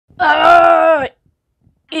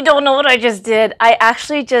You don't know what I just did. I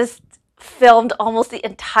actually just filmed almost the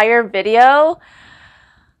entire video,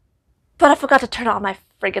 but I forgot to turn on my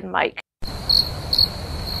friggin' mic.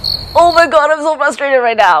 Oh my god, I'm so frustrated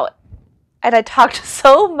right now. And I talked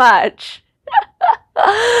so much.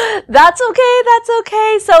 That's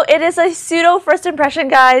okay. So it is a pseudo first impression,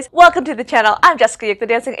 guys. Welcome to the channel. I'm Jessie, the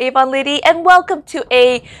dancing Avon lady, and welcome to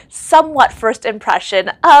a somewhat first impression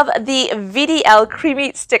of the VDL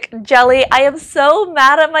creamy stick jelly. I am so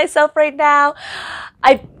mad at myself right now.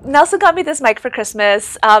 Nelson got me this mic for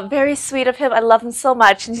Christmas. Very sweet of him. I love him so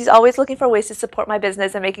much, and he's always looking for ways to support my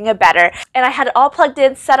business and making it better. And I had it all plugged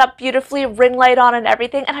in, set up beautifully, ring light on and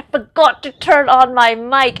everything, and I forgot to turn on my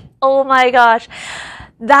mic. Oh my gosh.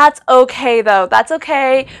 That's okay though. That's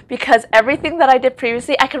okay, because everything that I did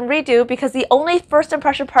previously I can redo, because the only first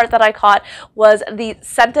impression part that I caught was the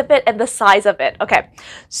scent of it and the size of it. Okay,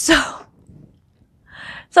 so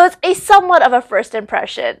it's a somewhat of a first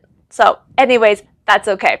impression. So anyways, that's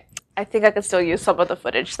okay. I think I can still use some of the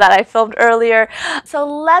footage that I filmed earlier. So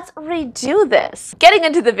let's redo this. Getting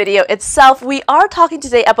into the video itself, we are talking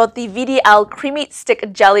today about the VDL Creamy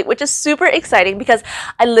Stick Jelly, which is super exciting because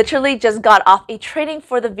I literally just got off a training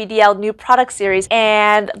for the VDL new product series,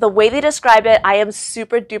 and the way they describe it, I am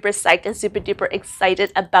super duper psyched and super duper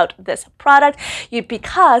excited about this product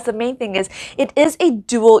because the main thing is it is a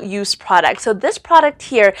dual use product. So this product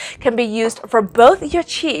here can be used for both your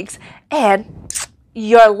cheeks and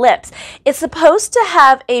your lips. It's supposed to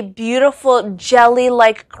have a beautiful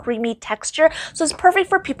jelly-like creamy texture, so it's perfect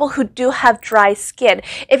for people who do have dry skin.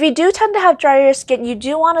 If you do tend to have drier skin, you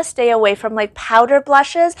do want to stay away from like powder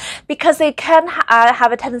blushes, because they can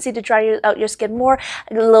have a tendency to dry out your skin more,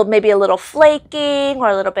 maybe a little flaking or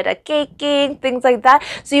a little bit of caking, things like that.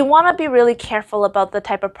 So you want to be really careful about the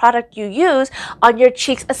type of product you use on your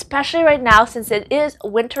cheeks, especially right now since it is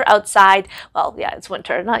winter outside. Well, yeah, it's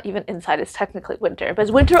winter, not even inside, it's technically winter, but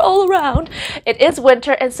it's winter all around. It is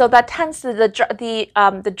winter, and so that tends to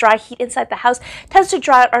the dry heat inside the house tends to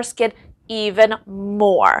dry out our skin even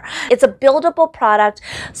more. It's a buildable product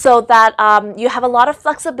so that you have a lot of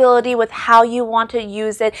flexibility with how you want to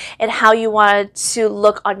use it and how you want it to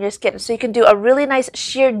look on your skin. So you can do a really nice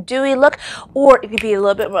sheer dewy look, or it could be a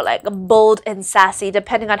little bit more like bold and sassy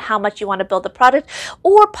depending on how much you want to build the product,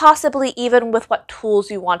 or possibly even with what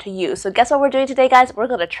tools you want to use. So guess what we're doing today, guys? We're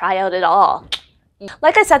going to try out it all.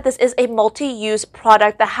 Like I said, this is a multi-use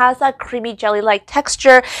product that has that creamy jelly-like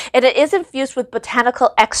texture, and it is infused with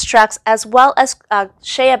botanical extracts as well as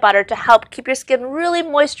shea butter to help keep your skin really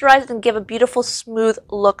moisturized and give a beautiful smooth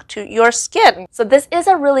look to your skin. So this is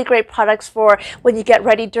a really great product for when you get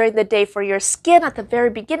ready during the day for your skin at the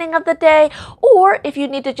very beginning of the day, or if you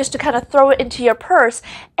need to just to kind of throw it into your purse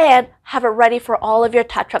and have it ready for all of your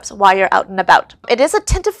touch-ups while you're out and about. It is a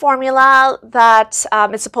tinted formula that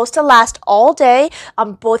is supposed to last all day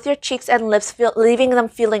on both your cheeks and lips, leaving them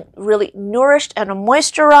feeling really nourished and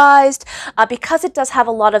moisturized, because it does have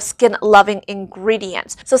a lot of skin-loving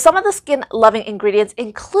ingredients. So some of the skin-loving ingredients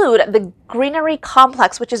include the Greenery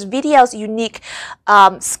Complex, which is VDL's unique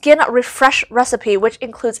skin refresh recipe, which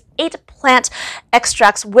includes 8 plant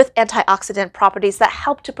extracts with antioxidant properties that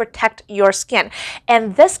help to protect your skin.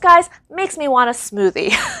 And this, guys, makes me want a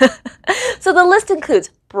smoothie. So the list includes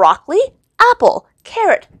broccoli, apple,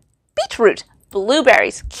 carrot, beetroot,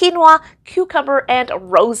 blueberries, quinoa, cucumber, and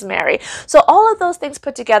rosemary. So all of those things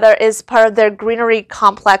put together is part of their Greenery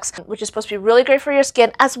Complex, which is supposed to be really great for your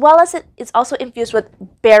skin, as well as it's also infused with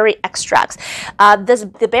berry extracts.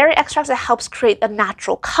 The berry extracts, it helps create a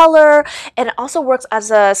natural color, and it also works as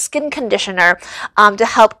a skin conditioner to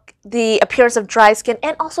help the appearance of dry skin,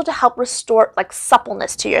 and also to help restore like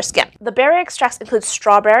suppleness to your skin. The berry extracts include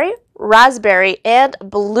strawberry, raspberry, and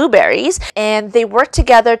blueberries, and they work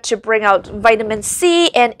together to bring out vitamin C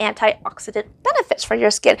and antioxidant benefits for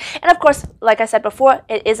your skin. And of course, like I said before,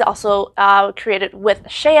 it is also created with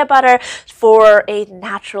shea butter for a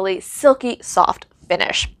naturally silky, soft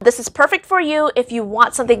finish. This is perfect for you if you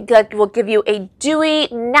want something that will give you a dewy,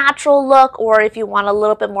 natural look, or if you want a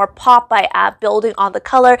little bit more pop by building on the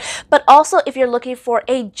color, but also if you're looking for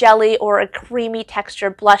a jelly or a creamy texture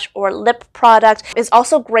blush or lip product. It's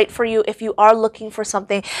also great for you if you are looking for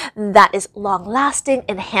something that is long-lasting,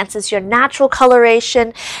 enhances your natural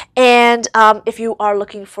coloration, and if you are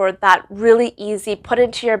looking for that really easy, put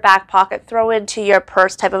into your back pocket, throw into your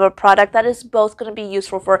purse type of a product that is both going to be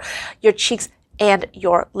useful for your cheeks and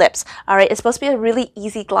your lips. All right, it's supposed to be a really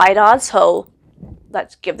easy glide on, so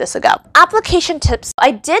let's give this a go. Application tips.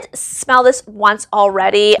 I did smell this once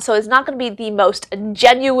already, so it's not going to be the most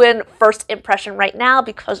genuine first impression right now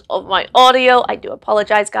because of my audio. I do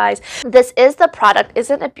apologize, guys. This is the product.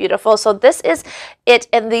 Isn't it beautiful? So this is it,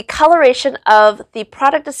 and the coloration of the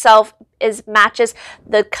product itself matches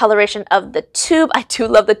the coloration of the tube. I do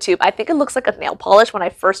love the tube. I think it looks like a nail polish when I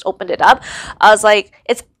first opened it up. I was like,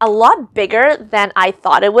 it's a lot bigger than I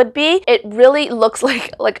thought it would be. It really looks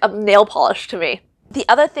like a nail polish to me. The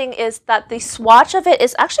other thing is that the swatch of it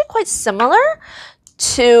is actually quite similar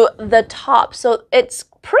to the top, so it's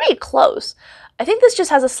pretty close. I think this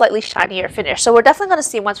just has a slightly shinier finish, so we're definitely going to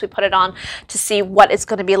see once we put it on to see what it's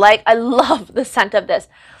going to be like. I love the scent of this.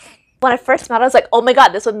 When I first smelled it, I was like, oh my god,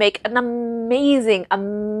 this would make an amazing,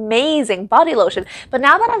 amazing body lotion. But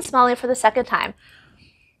now that I'm smelling it for the second time,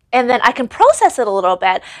 and then I can process it a little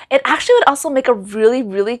bit, it actually would also make a really,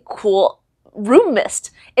 really cool room mist.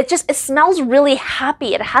 It smells really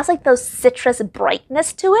happy. It has like those citrus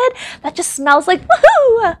brightness to it that just smells like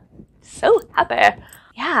woohoo! So happy.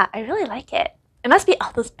 Yeah, I really like it. It must be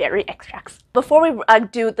all those berry extracts. Before we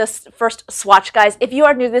do this first swatch, guys, if you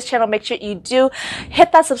are new to this channel, make sure you do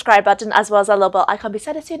hit that subscribe button as well as that little bell icon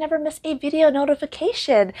beside it so you never miss a video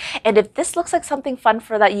notification. And if this looks like something fun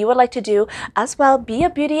for that you would like to do as well, be a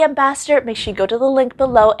beauty ambassador, make sure you go to the link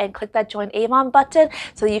below and click that join Avon button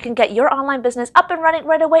so you can get your online business up and running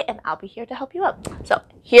right away, and I'll be here to help you out. So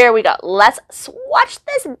here we go. Let's swatch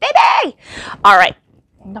this baby. All right.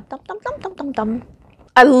 Dum, dum, dum, dum, dum, dum, dum.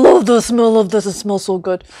 I love the smell of this. It smells so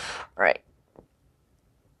good. All right.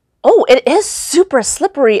 Oh, it is super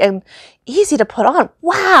slippery and easy to put on.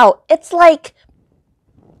 Wow, it's like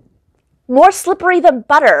more slippery than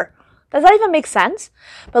butter. Does that even make sense?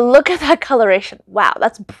 But look at that coloration. Wow,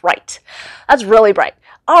 that's bright. That's really bright.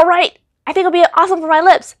 All right, I think it'll be awesome for my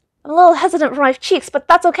lips. I'm a little hesitant for my cheeks, but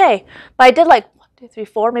that's okay. But I did like 1, 2, 3,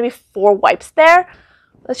 4, maybe 4 wipes there.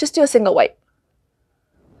 Let's just do a single wipe.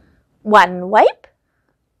 1 wipe.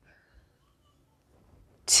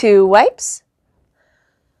 2 wipes.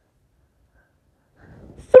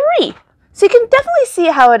 3. So you can definitely see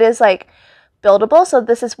how it is like buildable. So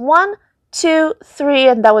this is 1, 2, 3,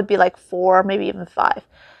 and that would be like 4, maybe even 5.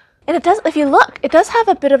 And it does, if you look, it does have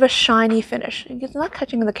a bit of a shiny finish. It's not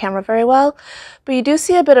catching the camera very well, but you do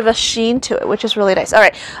see a bit of a sheen to it, which is really nice. All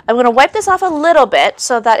right, I'm going to wipe this off a little bit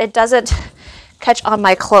so that it doesn't catch on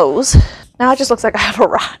my clothes. Now it just looks like I have a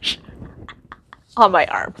rash on my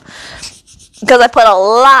arm, because I put a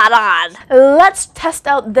lot on. Let's test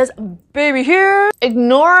out this baby here.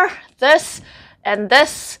 Ignore this and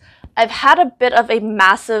this. I've had a bit of a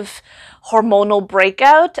massive hormonal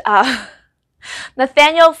breakout.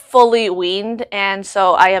 Nathaniel fully weaned, and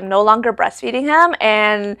so I am no longer breastfeeding him,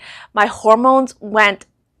 and my hormones went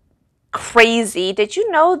crazy. Did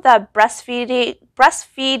you know that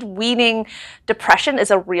breastfeed weaning depression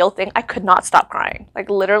is a real thing? I could not stop crying. Like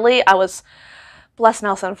literally, I was... Bless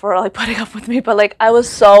Nelson for like putting up with me, but like I was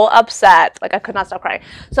so upset, like I could not stop crying.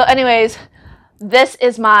 So anyways, this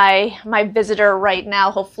is my visitor right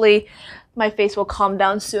now. Hopefully my face will calm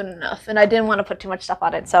down soon enough, and I didn't want to put too much stuff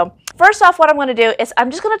on it. So first off, what I'm going to do is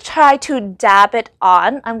I'm just going to try to dab it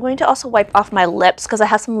on. I'm going to also wipe off my lips because I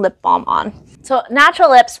have some lip balm on. So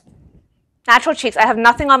natural lips, natural cheeks. I have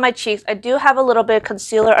nothing on my cheeks. I do have a little bit of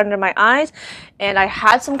concealer under my eyes, and I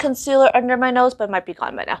had some concealer under my nose, but it might be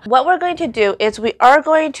gone by now. What we're going to do is we are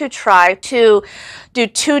going to try to do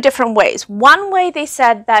 2 different ways. One way, they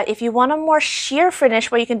said that if you want a more sheer finish,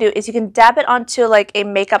 what you can do is you can dab it onto like a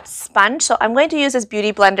makeup sponge. So I'm going to use this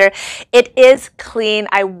beauty blender. It is clean.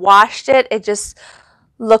 I washed it. It just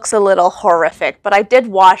looks a little horrific, but I did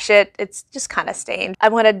wash it. It's just kind of stained.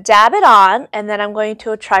 I'm going to dab it on, and then I'm going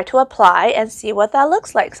to try to apply and see what that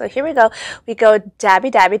looks like. So here we go. We go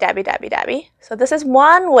dabby, dabby, dabby, dabby, dabby. So this is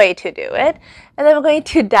one way to do it. And then we're going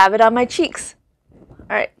to dab it on my cheeks.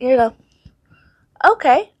 All right, here we go.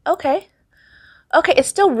 Okay, okay. Okay, it's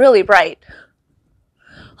still really bright.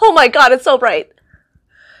 Oh my god, it's so bright.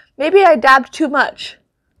 Maybe I dabbed too much.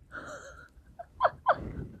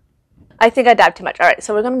 I think I dabbed too much. All right,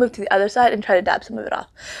 so we're going to move to the other side and try to dab some of it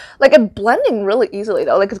off. Like, it's blending really easily,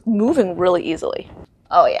 though. Like, it's moving really easily.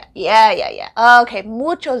 Oh, yeah. Yeah, yeah, yeah. Okay,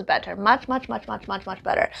 mucho's better. Much, much, much, much, much, much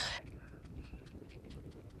better.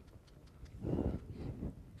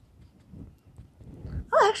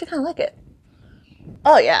 Oh, I actually kind of like it.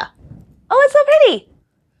 Oh, yeah. Oh, it's so pretty.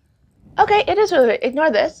 Okay, it is really pretty.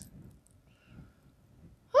 Ignore this.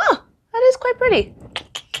 Oh, that is quite pretty.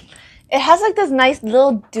 It has like this nice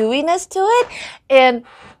little dewiness to it, and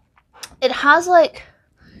it has like,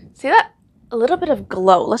 see that? A little bit of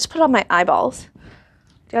glow. Let's put on my eyeballs. Do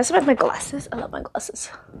you guys like my glasses? I love my glasses.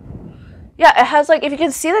 yeah, it has like, if you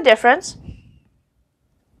can see the difference,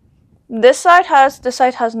 this side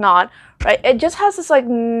has not, right? It just has this like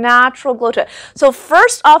natural glow to it. So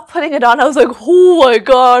first off putting it on, I was like, oh my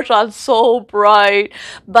gosh, that's so bright.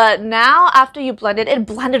 But now after you blend it, it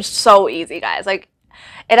blended so easy, guys. Like,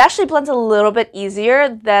 it actually blends a little bit easier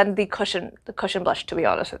than the cushion blush, to be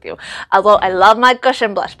honest with you. Although I love my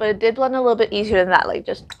cushion blush, but it did blend a little bit easier than that, like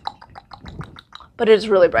just, but it is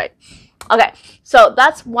really bright. Okay, so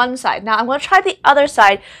that's one side. Now I'm going to try the other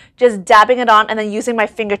side, just dabbing it on and then using my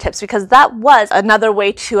fingertips, because that was another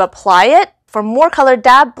way to apply it. For more color,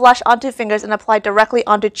 dab blush onto fingers and apply directly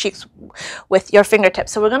onto cheeks with your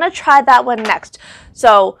fingertips. So we're going to try that one next.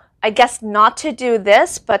 So I guess not to do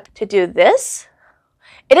this, but to do this.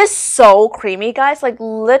 It is so creamy, guys. Like,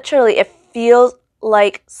 literally, it feels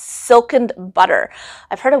like silkened butter.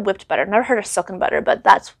 I've heard of whipped butter, never heard of silken butter, but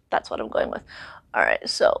that's what I'm going with. All right,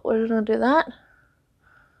 so we're gonna do that.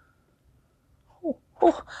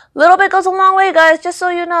 Oh, little bit goes a long way, guys, just so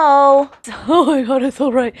you know. Oh my god, it's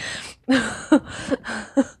so bright.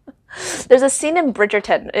 There's a scene in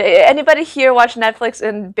Bridgerton. Anybody here watch Netflix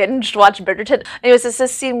and binge watch Bridgerton? Anyways, it's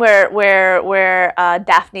this scene where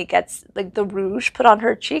Daphne gets like the rouge put on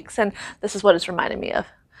her cheeks, and this is what it's reminding me of.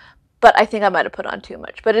 But I think I might have put on too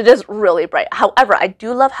much. But it is really bright. However, I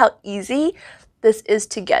do love how easy this is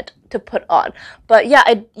to put on. But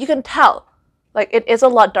yeah, you can tell, like, it is a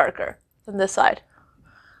lot darker than this side.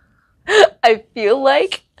 I feel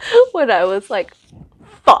like when I was like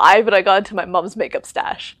 5 and I got into my mom's makeup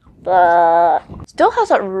stash. Still has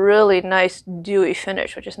that really nice dewy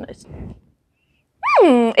finish, which is nice.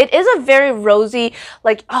 It is a very rosy,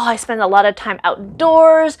 like, oh, I spend a lot of time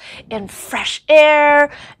outdoors in fresh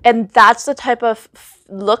air, and that's the type of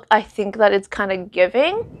look I think that it's kind of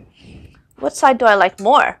giving. What side do I like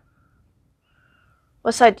more?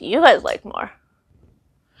 What side do you guys like more?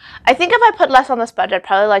 I think if I put less on the sponge, I'd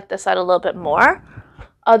probably like this side a little bit more.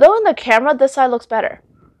 Although in the camera, this side looks better.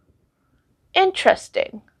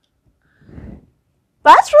 Interesting.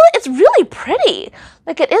 But it's really pretty.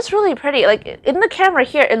 Like, it is really pretty. Like, in the camera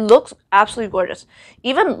here, it looks absolutely gorgeous.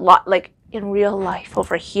 Even like in real life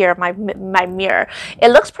over here, my mirror, it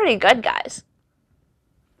looks pretty good, guys.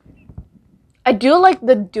 I do like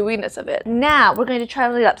the dewiness of it. Now we're going to try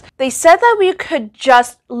lips. They said that we could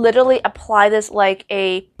just literally apply this like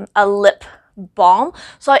a lip balm.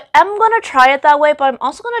 So I am going to try it that way, but I'm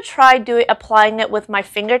also going to try applying it with my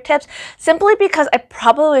fingertips, simply because I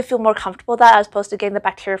probably feel more comfortable with that as opposed to getting the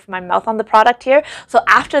bacteria from my mouth on the product here. So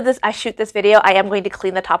after I shoot this video, I am going to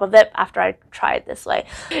clean the top of it after I try it this way.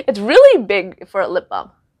 It's really big for a lip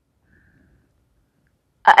balm.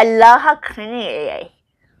 I love how creamy it is.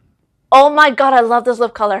 Oh my god, I love this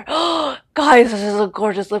lip color. Guys, this is a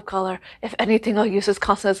gorgeous lip color. If anything, I'll use this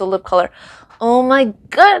constantly as a lip color. Oh my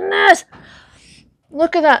goodness.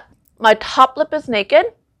 Look at that. My top lip is naked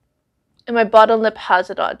and my bottom lip has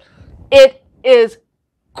it on. It is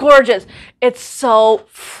gorgeous. It's so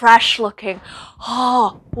fresh looking.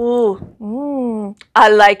 Oh, ooh, I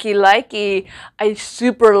likey. I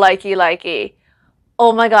super likey.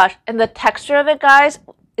 Oh my gosh. And the texture of it, guys,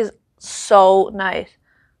 is so nice.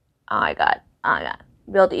 Oh my god.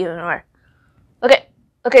 Build even more. Okay,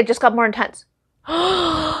 it just got more intense.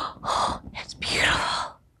 It's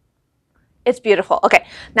beautiful. It's beautiful. Okay,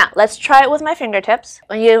 now let's try it with my fingertips.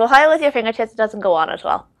 When you apply it with your fingertips, it doesn't go on as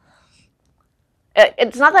well.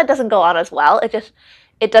 It's not that it doesn't go on as well,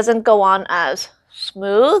 it doesn't go on as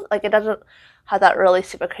smooth. Like, it doesn't have that really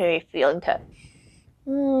super creamy feeling to it.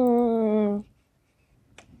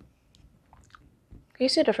 Can you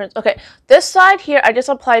see the difference? Okay, this side here, I just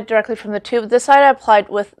applied directly from the tube. This side I applied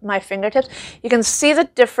with my fingertips. You can see the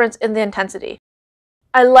difference in the intensity.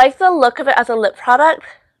 I like the look of it as a lip product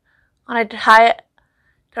when I tie it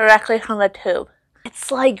directly from the tube.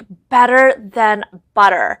 It's like better than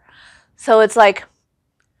butter. So it's like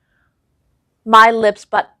my lips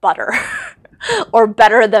but butter. Or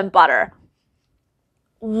better than butter.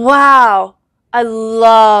 Wow, I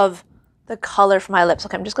love the color for my lips.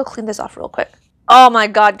 Okay, I'm just gonna clean this off real quick. Oh my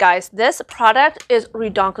god, guys, this product is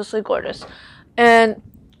redonkulously gorgeous. And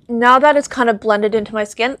now that it's kind of blended into my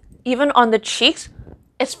skin, even on the cheeks,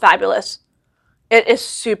 it's fabulous. It is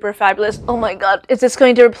super fabulous. Oh my god, is this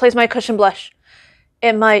going to replace my cushion blush?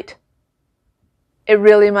 It might. It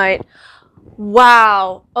really might.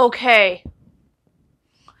 Wow, okay.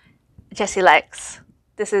 Jessie likes.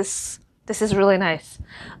 This is really nice.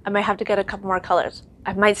 I might have to get a couple more colors.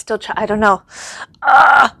 I might still try, I don't know.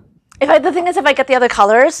 The thing is, if I get the other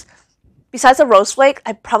colors, besides the rose flake,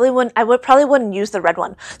 I probably wouldn't use the red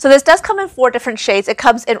one. So this does come in 4 different shades. It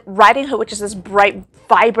comes in Riding Hood, which is this bright,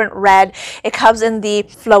 vibrant red. It comes in the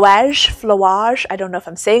Flowage. I don't know if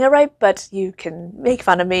I'm saying it right, but you can make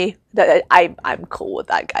fun of me. I'm cool with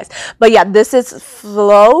that, guys. But yeah, this is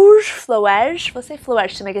Flowage. Let's say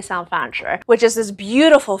Flowage to make it sound fancier, which is this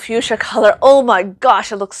beautiful fuchsia color. Oh my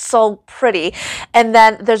gosh, it looks so pretty. And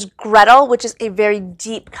then there's Gretel, which is a very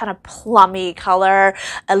deep kind of plummy color.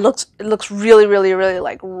 It looks really, really, really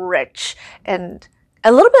like rich and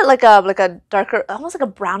a little bit like a darker, almost like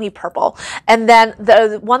a brownie purple. And then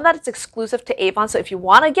the one that is exclusive to Avon, so if you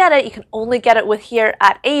want to get it, you can only get it with here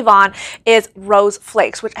at Avon, is Rose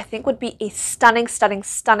Flakes, which I think would be a stunning, stunning,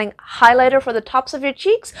 stunning highlighter for the tops of your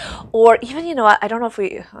cheeks. Or even, you know what, I don't know if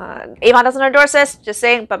Avon doesn't endorse this, just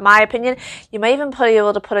saying, but my opinion, you might even be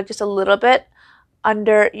able to put it just a little bit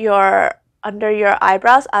under your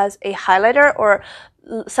eyebrows as a highlighter, or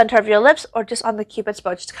center of your lips, or just on the Cupid's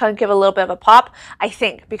bow, just to kind of give a little bit of a pop, I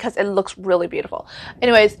think, because it looks really beautiful.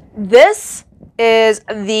 Anyways, this is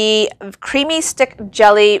the Creamy Stick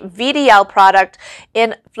Jelly VDL product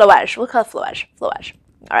in Flowage. We'll call it Flowage.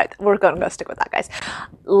 All right, we're going to stick with that, guys.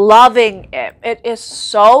 Loving it. It is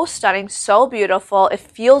so stunning, so beautiful. It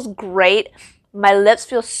feels great. My lips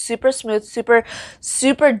feel super smooth, super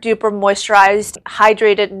duper moisturized,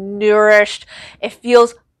 hydrated, nourished. It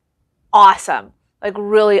feels awesome. Like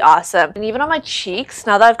really awesome. And even on my cheeks,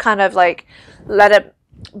 now that I've kind of like let it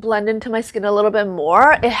blend into my skin a little bit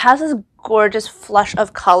more, it has this gorgeous flush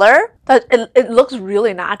of color that it looks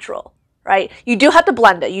really natural, right? You do have to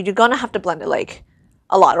blend it. You're gonna have to blend it like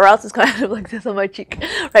a lot, or else it's gonna end up like this on my cheek,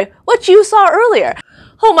 right? What you saw earlier.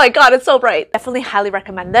 Oh my god, it's so bright. Definitely highly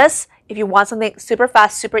recommend this if you want something super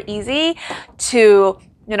fast, super easy to,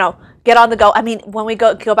 you know, get on the go. I mean, when we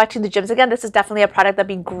go back to the gyms again, this is definitely a product that'd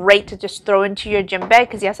be great to just throw into your gym bag,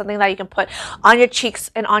 because you have something that you can put on your cheeks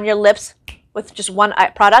and on your lips with just one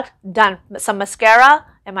product. Done. Some mascara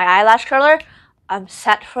and my eyelash curler. I'm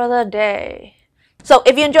set for the day. So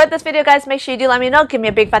if you enjoyed this video, guys, make sure you do let me know. Give me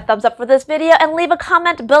a big fat thumbs up for this video and leave a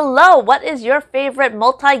comment below. What is your favorite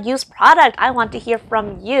multi-use product? I want to hear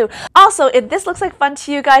from you. Also, if this looks like fun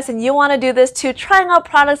to you guys and you want to do this too, trying out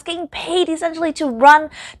products, getting paid essentially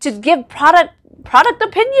to give product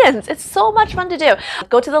opinions. It's so much fun to do.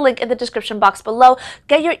 Go to the link in the description box below.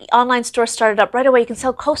 Get your online store started up right away. You can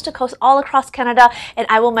sell coast to coast all across Canada, and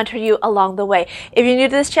I will mentor you along the way. If you're new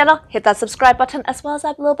to this channel, hit that subscribe button as well as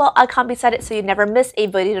that little bell icon beside it so you never miss a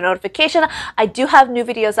video notification. I do have new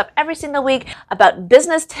videos up every single week about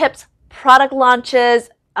business tips, product launches,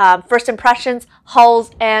 first impressions, hauls,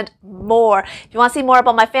 and more. If you want to see more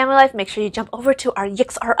about my family life, make sure you jump over to our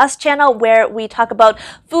Yix R Us channel, where we talk about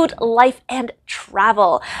food, life, and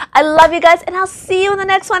travel. I love you guys, and I'll see you in the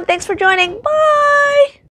next one. Thanks for joining.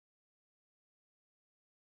 Bye!